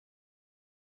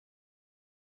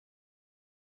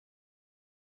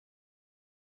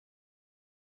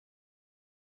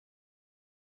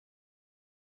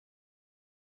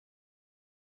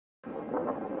So,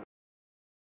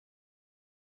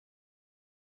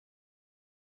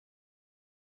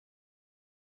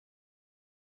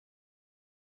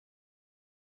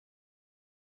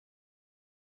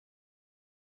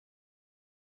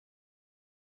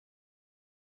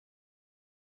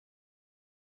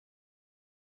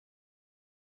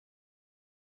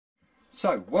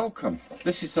 welcome.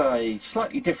 This is a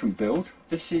slightly different build.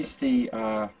 This is the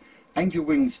Angel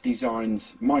Wings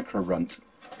Designs Micro Runt.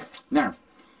 Now,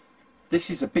 this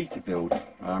is a beta build.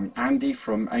 Andy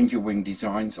from Angel Wing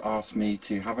Designs asked me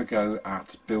to have a go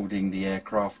at building the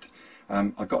aircraft.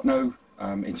 I got no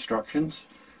instructions.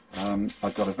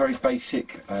 I've got a very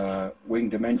basic wing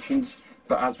dimensions,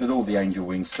 but as with all the Angel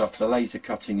Wing stuff, the laser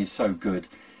cutting is so good,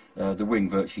 the wing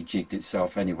virtually jigged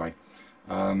itself anyway.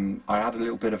 I had a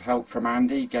little bit of help from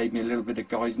Andy, gave me a little bit of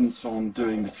guidance on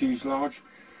doing the fuselage,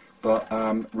 but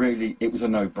really it was a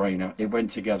no-brainer. It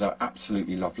went together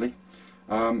absolutely lovely.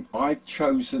 I've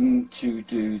chosen to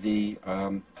do the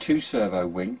 2-servo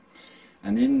wing,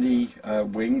 and in the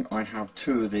wing I have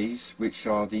 2 of these, which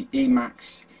are the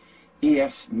Emax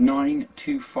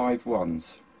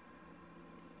ES9251s,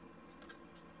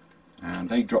 and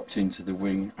they dropped into the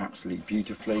wing absolutely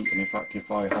beautifully. And in fact,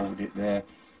 if I hold it there,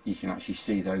 you can actually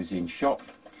see those in shot.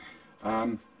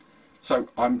 So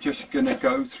I'm just going to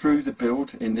go through the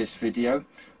build in this video.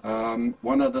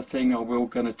 One other thing I will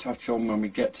going to touch on when we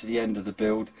get to the end of the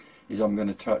build is I'm going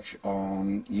to touch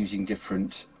on using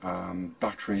different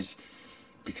batteries,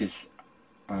 because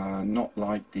not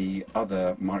like the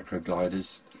other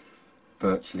microgliders,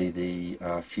 virtually the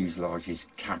fuselage is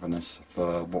cavernous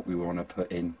for what we want to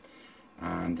put in.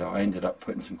 And I ended up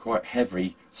putting some quite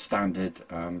heavy standard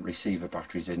receiver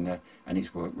batteries in there, and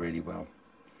it's worked really well.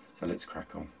 So let's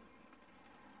crack on.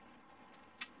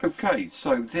 Okay,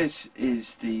 so this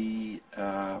is the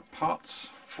parts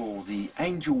for the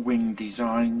Angel Wing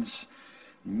Designs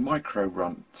Micro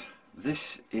Runt.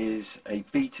 This is a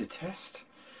beta test,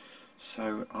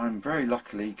 so I'm very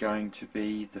luckily going to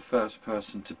be the first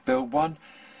person to build one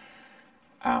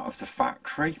out of the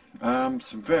factory.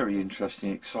 Some very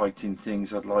interesting, exciting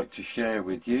things I'd like to share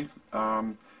with you.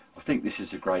 I think this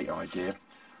is a great idea.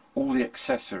 All the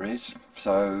accessories,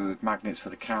 so magnets for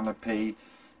the canopy,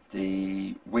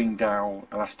 the wing dowel,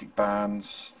 elastic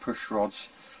bands, push rods,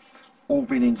 all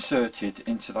been inserted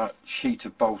into that sheet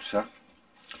of balsa.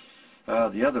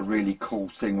 The other really cool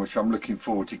thing, which I'm looking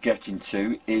forward to getting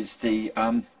to, is the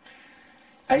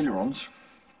ailerons.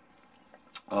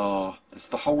 There's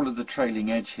the whole of the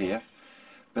trailing edge here,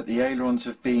 but the ailerons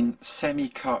have been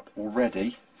semi-cut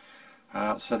already.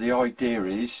 So the idea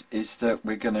is that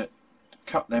we're going to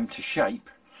cut them to shape,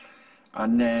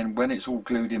 and then when it's all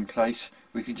glued in place,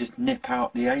 we can just nip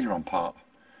out the aileron part.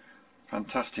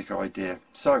 Fantastic idea.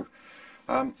 So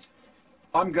I'm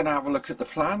going to have a look at the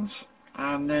plans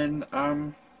and then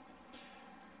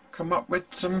come up with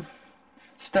some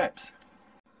steps.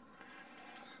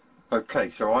 Okay,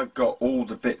 so I've got all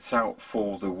the bits out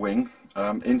for the wing.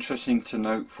 Interesting to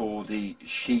note for the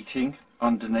sheeting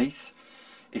underneath,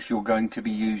 if you're going to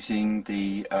be using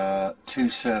the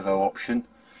 2-servo option,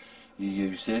 you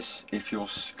use this. If you're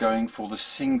going for the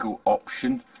single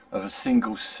option of a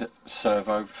single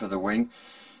servo for the wing,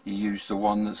 you use the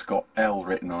one that's got L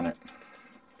written on it.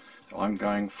 So I'm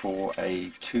going for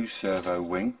a 2-servo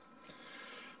wing.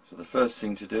 So the first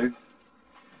thing to do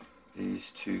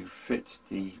is to fit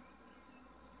the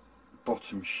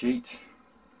bottom sheet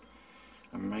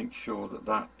and make sure that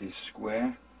that is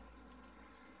square,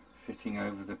 fitting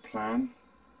over the plan.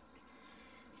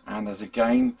 And as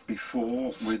again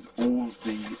before with all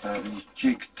the these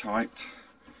jig typed,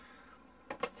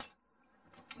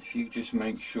 if you just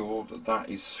make sure that that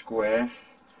is square,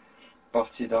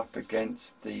 butted up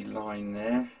against the line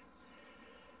there,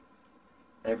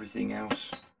 everything else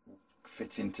will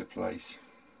fit into place.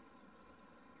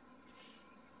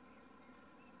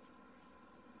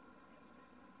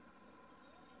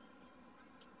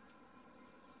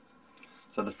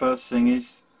 So the first thing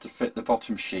is to fit the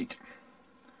bottom sheet.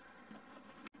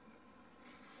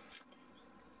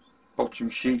 Bottom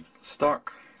sheet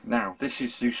stuck. Now this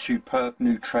is the superb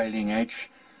new trailing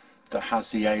edge that has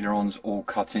the ailerons all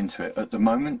cut into it. At the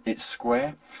moment it's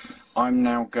square. I'm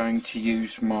now going to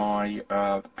use my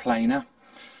planer,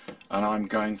 and I'm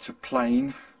going to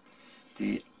plane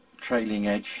the trailing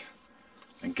edge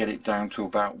and get it down to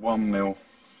about 1 mil,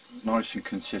 nice and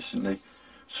consistently,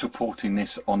 supporting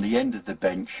this on the end of the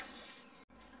bench.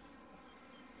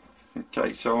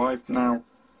 Okay, so I've now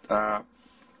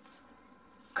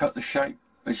cut the shape,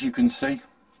 as you can see,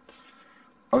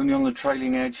 only on the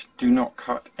trailing edge. Do not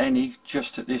cut any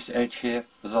just at this edge here,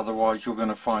 as otherwise you're going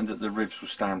to find that the ribs will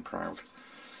stand proud.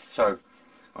 So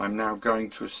I'm now going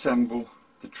to assemble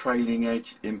the trailing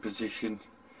edge in position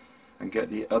and get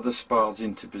the other spars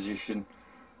into position,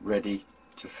 ready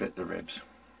to fit the ribs.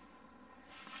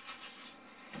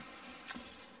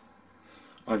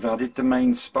 I've added the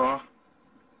main spar,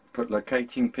 put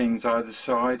locating pins either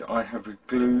side. I have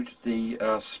glued the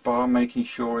spar, making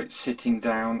sure it's sitting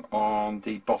down on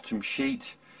the bottom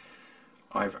sheet.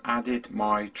 I've added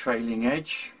my trailing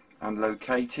edge and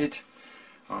located,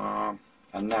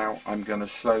 and now I'm going to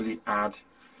slowly add,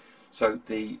 so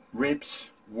the ribs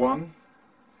 1,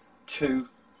 2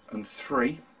 and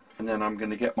 3, and then I'm going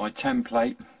to get my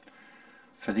template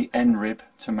for the end rib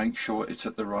to make sure it's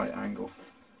at the right angle,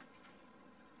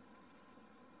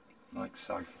 like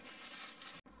so.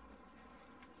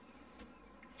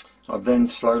 I've then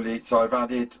slowly, so I've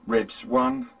added ribs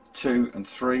 1, 2 and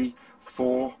 3,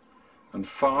 4 and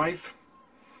 5,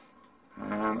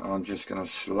 and I'm just going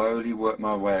to slowly work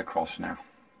my way across now.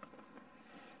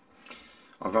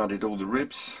 I've added all the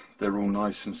ribs, they're all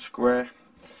nice and square.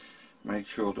 Make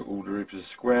sure that all the ribs are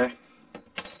square,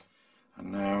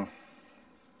 and now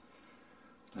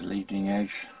the leading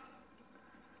edge.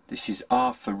 This is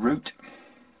R for root.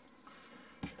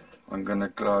 I'm going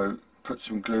to put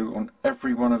some glue on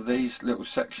every one of these little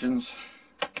sections,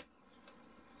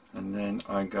 and then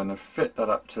I'm going to fit that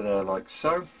up to there like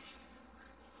so,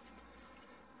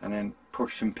 and then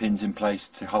push some pins in place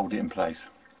to hold it in place.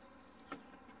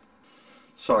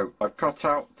 So I've cut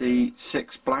out the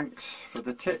 6 blanks for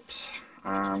the tips,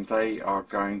 and they are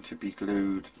going to be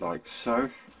glued like so.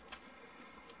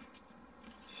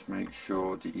 Just make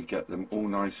sure that you get them all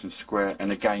nice and square,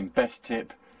 and again, best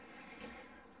tip,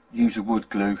 use a wood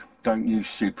glue, don't use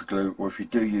super glue, or if you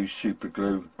do use super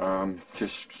glue,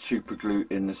 just super glue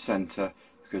in the center,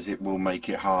 because it will make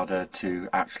it harder to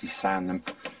actually sand them.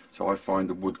 So I find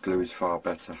the wood glue is far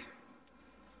better.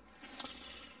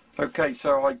 Okay,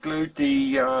 so I glued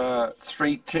the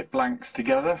 3 tip blanks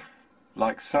together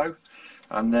like so,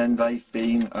 and then they've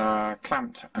been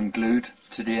clamped and glued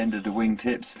to the end of the wing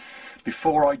tips.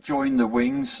 Before I join the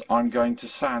wings, I'm going to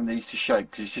sand these to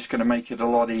shape, because it's just going to make it a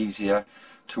lot easier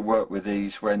to work with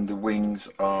these when the wings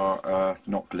are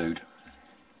not glued.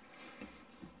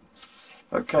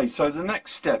 Okay, so the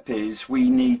next step is we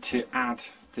need to add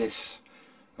this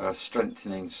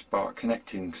strengthening spar,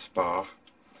 connecting spar,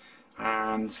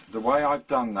 and the way I've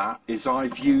done that is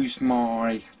I've used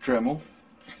my Dremel,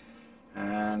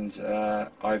 and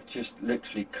I've just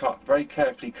literally very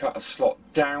carefully cut a slot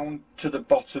down to the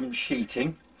bottom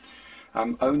sheeting.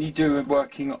 I'm only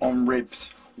working on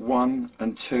ribs 1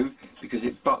 and 2 because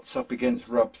it butts up against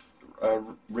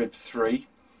rib 3,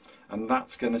 and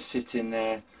that's going to sit in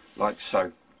there like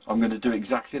so. I'm going to do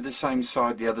exactly the same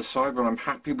side the other side, but I'm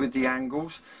happy with the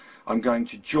angles. I'm going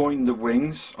to join the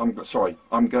wings. I'm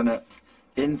going to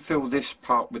infill this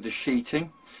part with the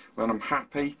sheeting. When I'm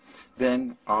happy,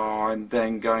 then I'm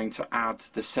going to add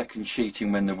the second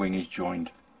sheeting when the wing is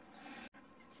joined.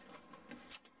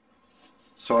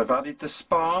 So I've added the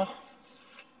spar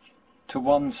to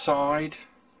one side,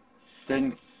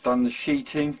 then done the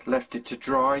sheeting, left it to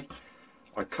dry.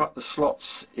 I cut the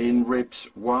slots in ribs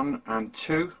 1 and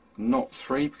 2, not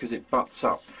 3, because it butts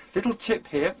up. Little tip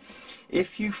here,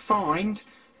 if you find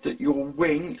that your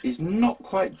wing is not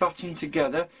quite butting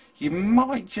together, you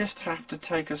might just have to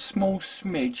take a small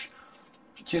smidge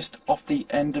just off the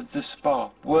end of the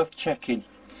spar. Worth checking.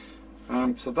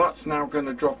 So that's now going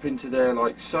to drop into there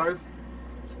like so,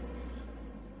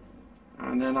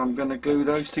 and then I'm going to glue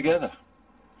those together.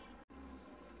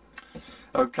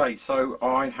 Okay, so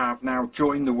I have now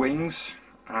joined the wings,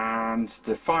 and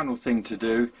the final thing to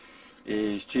do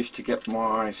is just to get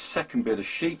my second bit of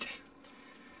sheet,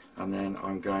 and then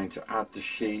I'm going to add the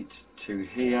sheet to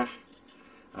here,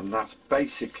 and that's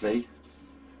basically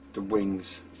the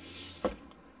wings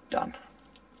done.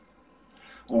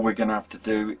 All we're going to have to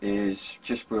do is,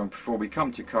 just before we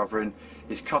come to covering,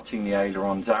 is cutting the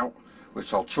ailerons out,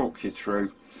 which I'll talk you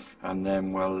through, and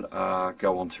then we'll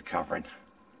go on to covering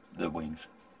the wings.